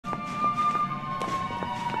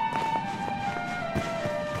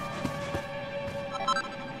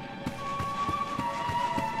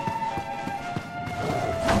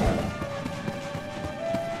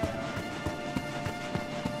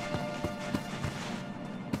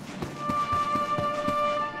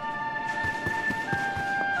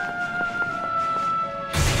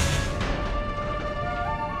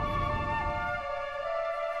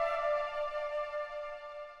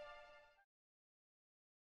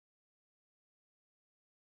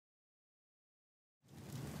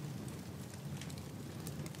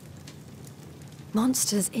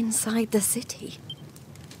Monsters inside the city.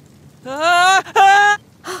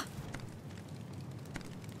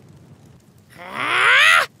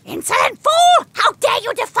 Insolent fool! How dare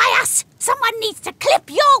you defy us! Someone needs to clip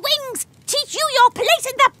your wings! Teach you your place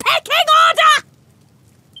in the pecking order!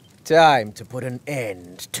 Time to put an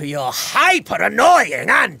end to your hyper-annoying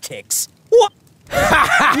antics! What?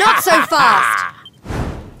 Not so fast!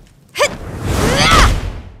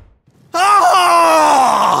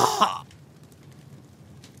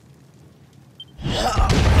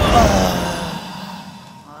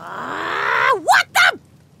 What the?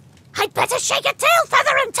 I'd better shake a tail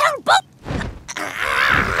feather and tell Boop.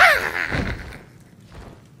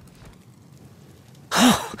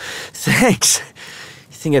 Oh, thanks. You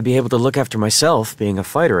think I'd be able to look after myself, being a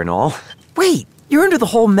fighter and all? Wait, you're into the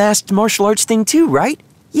whole masked martial arts thing too, right?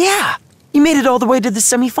 Yeah, you made it all the way to the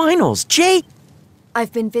semi-finals, Jade!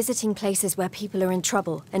 I've been visiting places where people are in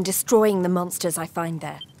trouble and destroying the monsters I find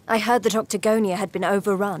there. I heard that Octagonia had been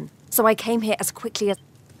overrun, so I came here as quickly as...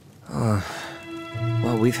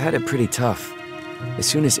 Well, we've had it pretty tough. As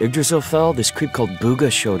soon as Yggdrasil fell, this creep called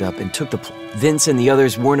Booga showed up and took the Vince and the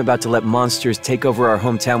others weren't about to let monsters take over our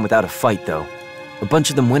hometown without a fight, though. A bunch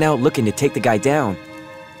of them went out looking to take the guy down.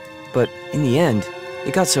 But in the end,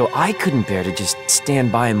 it got so I couldn't bear to just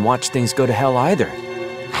stand by and watch things go to hell either.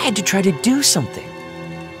 I had to try to do something.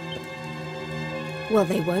 Well,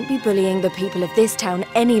 they won't be bullying the people of this town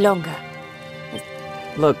any longer.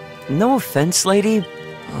 Look, no offense, lady.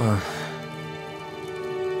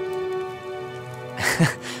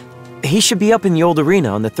 He should be up in the old arena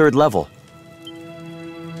on the 3rd level.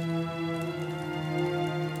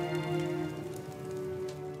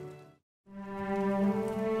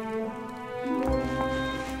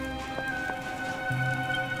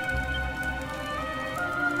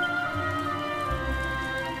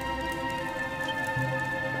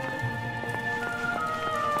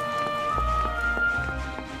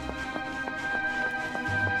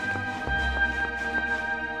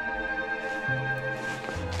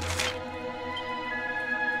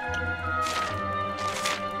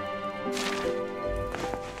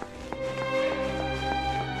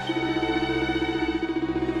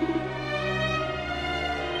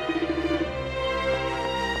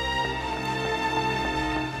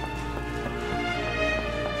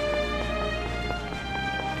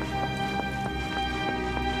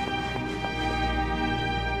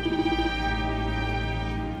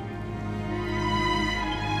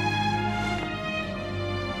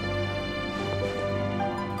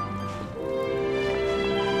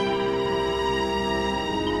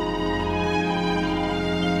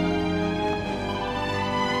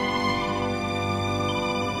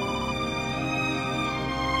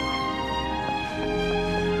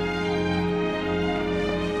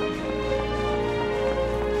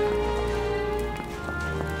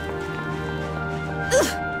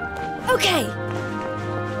 Okay.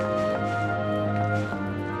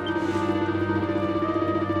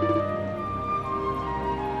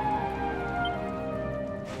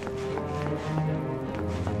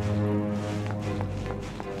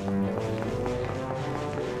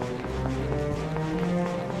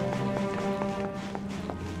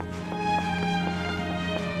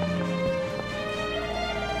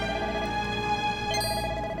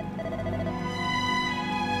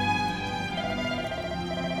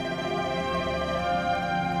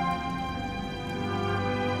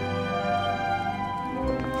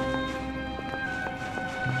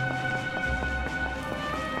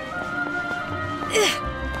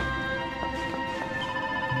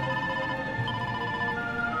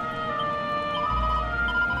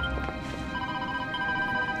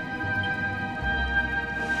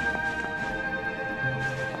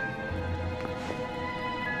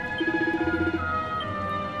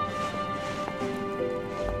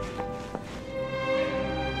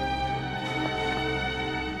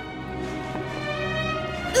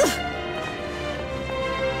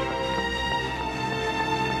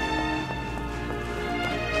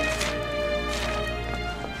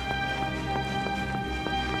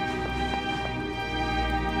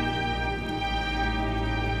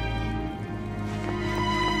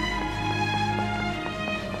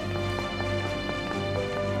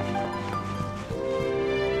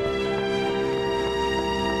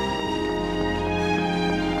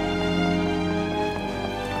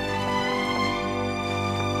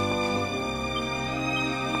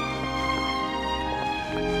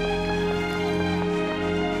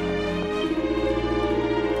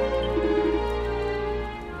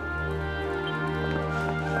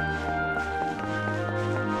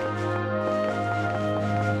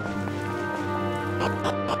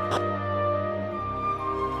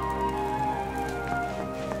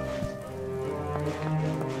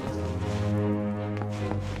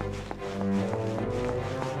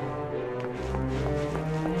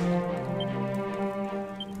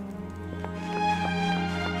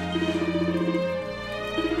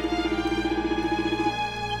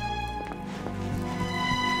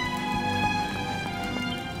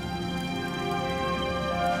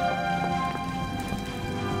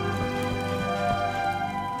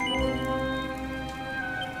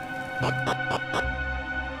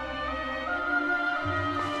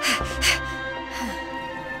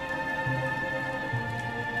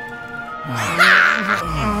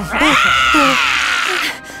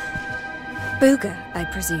 Booga, I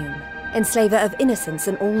presume. Enslaver of innocence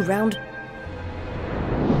and all-round...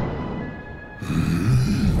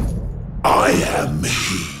 I am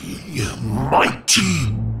he, mighty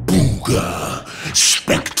Booga,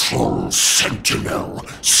 spectral sentinel,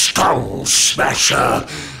 skull smasher,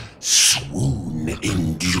 swoon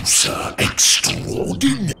inducer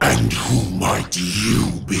extraordinary. And who might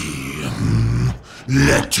you be?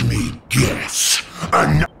 Let me guess.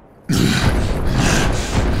 An...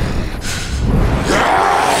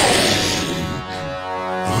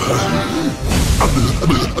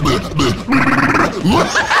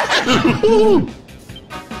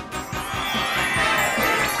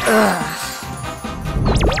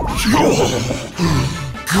 You're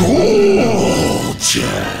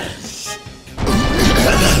gorgeous.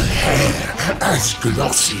 Hair as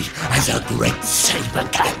glossy as a great saber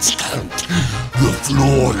cat's coat. The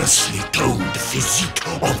flawlessly toned physique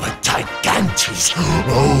of a gigantis.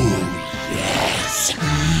 Oh, yes.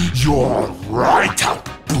 You're right up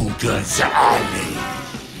Booga's alley.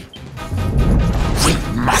 We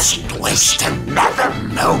mustn't waste another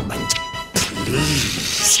moment.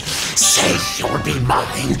 Please, say you'll be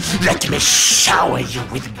mine. Let me shower you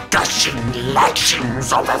with gushing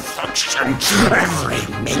lashings of affection. Every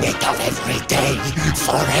minute of every day,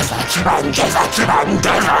 forever and ever and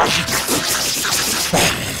ever.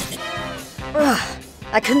 Ugh,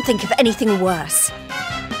 I couldn't think of anything worse.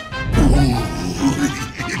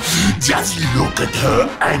 Just look at her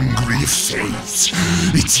angry face.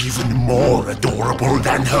 It's even more adorable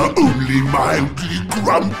than her only mildly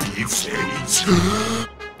grumpy face.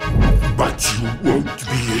 But you won't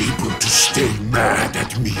be able to stay mad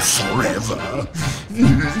at me forever.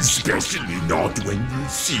 Especially not when you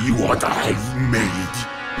see what I've made.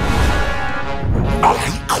 I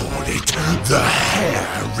call it the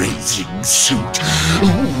hair-raising suit.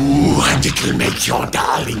 Ooh, and it'll make your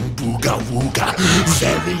darling Booga Wooga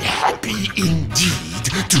very happy indeed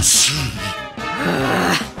to see.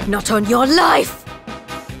 Not on your life!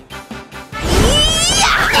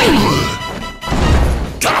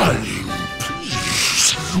 Darling,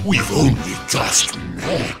 please, we've only just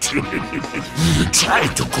met. Try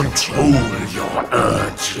to control your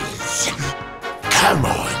urges. Come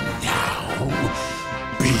on now.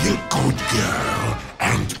 Be a good girl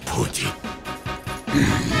and put it.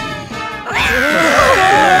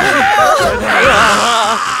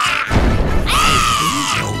 I'm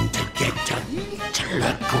known to get a little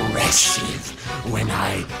aggressive when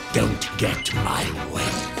I don't get my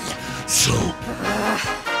way. So...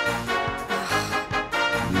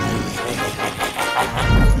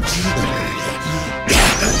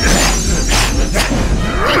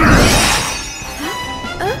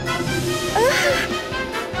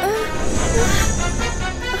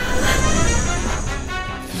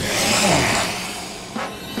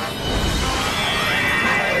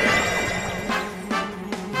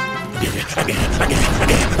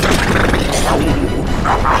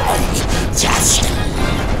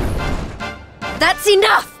 That's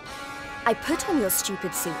enough! I put on your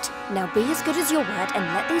stupid suit. Now be as good as your word and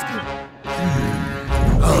let these people...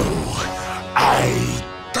 Oh, I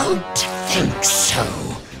don't think so.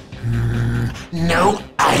 No,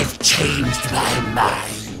 I've changed my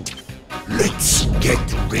mind. Let's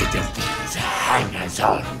get rid of these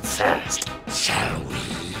hangers-on first, shall we?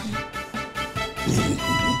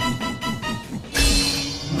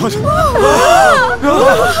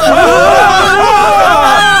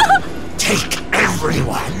 Take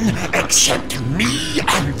everyone except me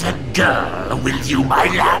and the girl, will you, my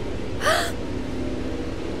lad?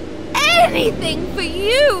 Anything for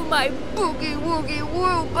you, my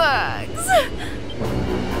boogie-woogie-woo bugs!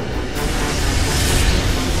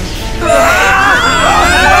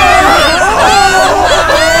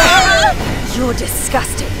 You're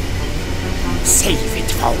disgusting. Save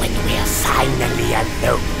it for when we're finally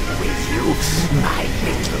alone with you, my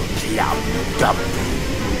little plum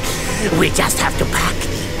dumpling. We just have to pack the...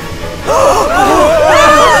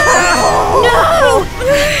 No!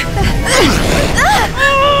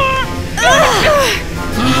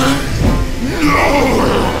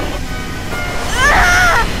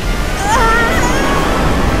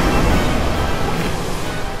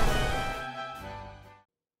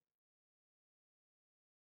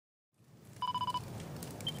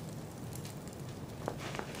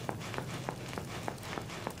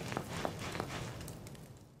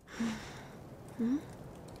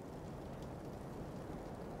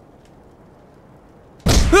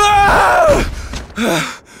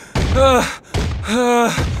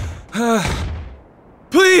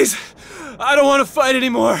 Please! I don't want to fight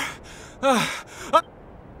anymore.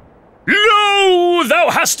 Lo! Thou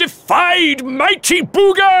hast defied mighty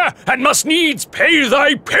Booga, and must needs pay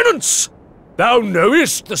thy penance! Thou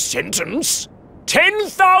knowest the sentence?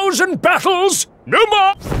 10,000 battles, no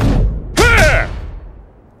more! Here!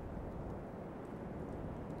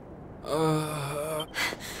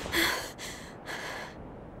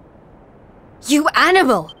 You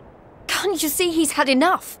animal! Can't you see he's had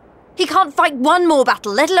enough? He can't fight one more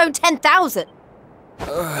battle, let alone 10,000.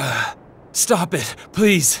 Stop it,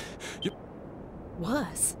 please.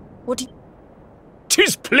 Worse? What do you...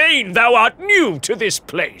 'Tis plain thou art new to this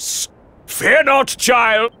place. Fear not,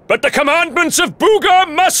 child, but the commandments of Booga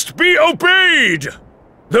must be obeyed.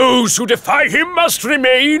 Those who defy him must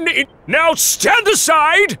remain in... Now stand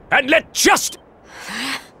aside and let just...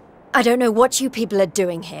 I don't know what you people are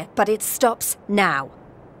doing here, but it stops now.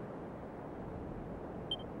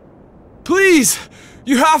 Please!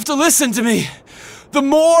 You have to listen to me. The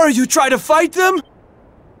more you try to fight them,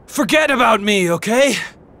 forget about me, okay?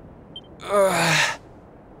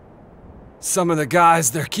 Some of the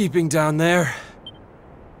guys they're keeping down there.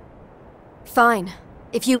 Fine.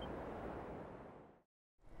 If you...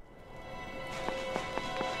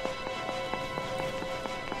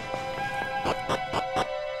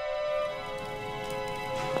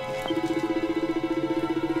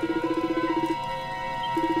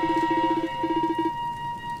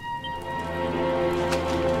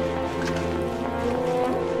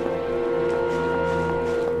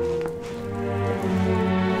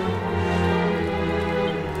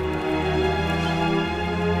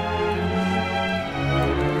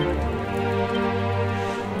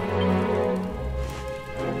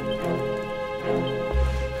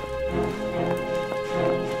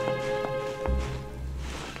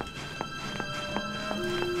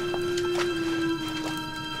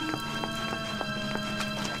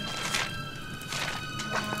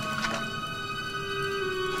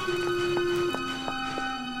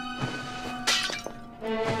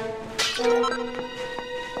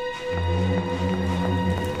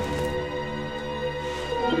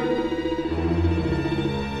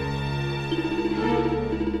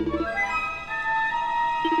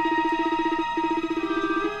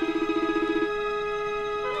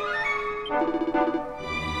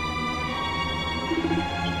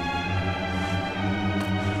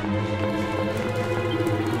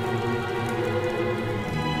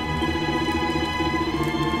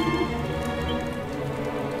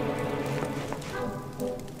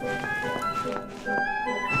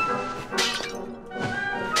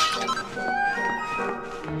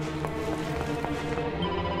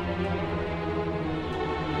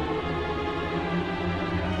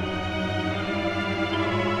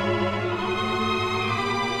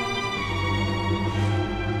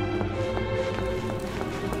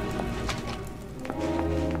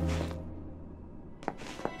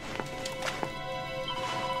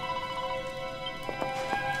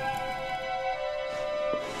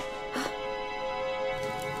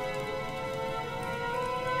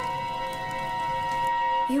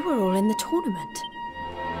 You were all in the tournament.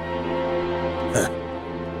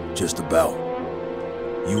 Just about.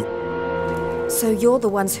 You... So you're the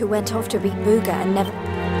ones who went off to beat Booga and never...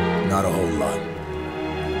 Not a whole lot.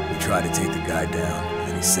 We tried to take the guy down,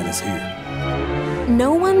 and he sent us here.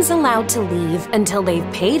 No one's allowed to leave until they've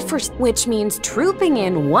paid for... Which means trooping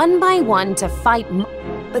in one by one to fight...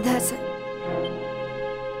 But that's...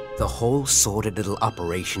 The whole sordid little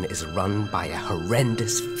operation is run by a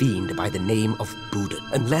horrendous fiend by the name of Buddha.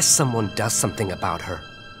 Unless someone does something about her,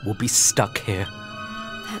 we'll be stuck here.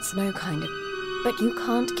 That's no kind of... But you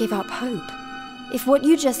can't give up hope. If what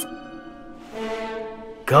you just...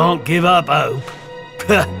 Can't give up hope?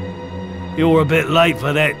 You're a bit late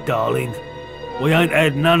for that, darling. We ain't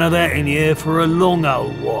had none of that in here for a long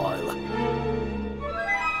old while.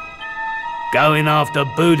 Going after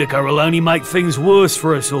Boudica will only make things worse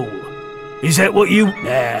for us all. Is that what you...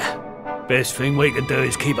 Nah. Best thing we can do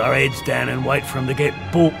is keep our heads down and wait for him to get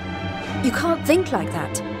bored. You can't think like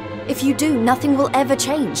that. If you do, nothing will ever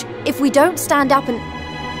change. If we don't stand up and...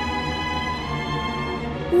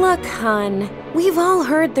 Look, hun, we've all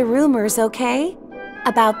heard the rumors, okay?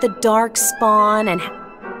 About the dark spawn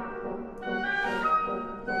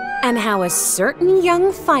and how a certain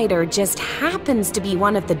young fighter just happens to be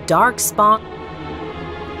one of the dark spawn...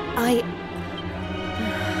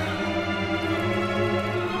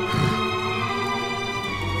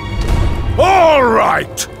 All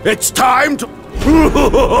right, it's time to...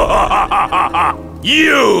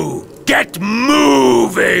 You get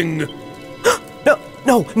moving!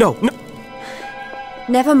 No.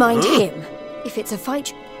 Never mind him. If it's a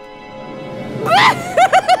fight...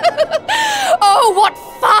 Oh, what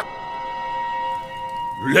fun!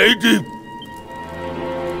 Lady!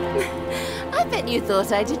 I bet you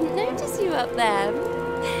thought I didn't notice you up there.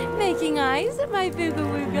 Making eyes at my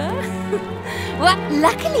booga-wooga. Well,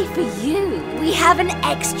 luckily for you, we have an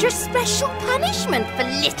extra special punishment for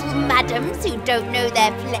little madams who don't know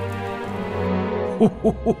their place.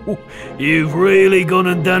 You've really gone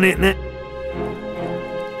and done it now?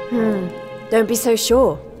 Don't be so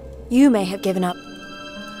sure. You may have given up.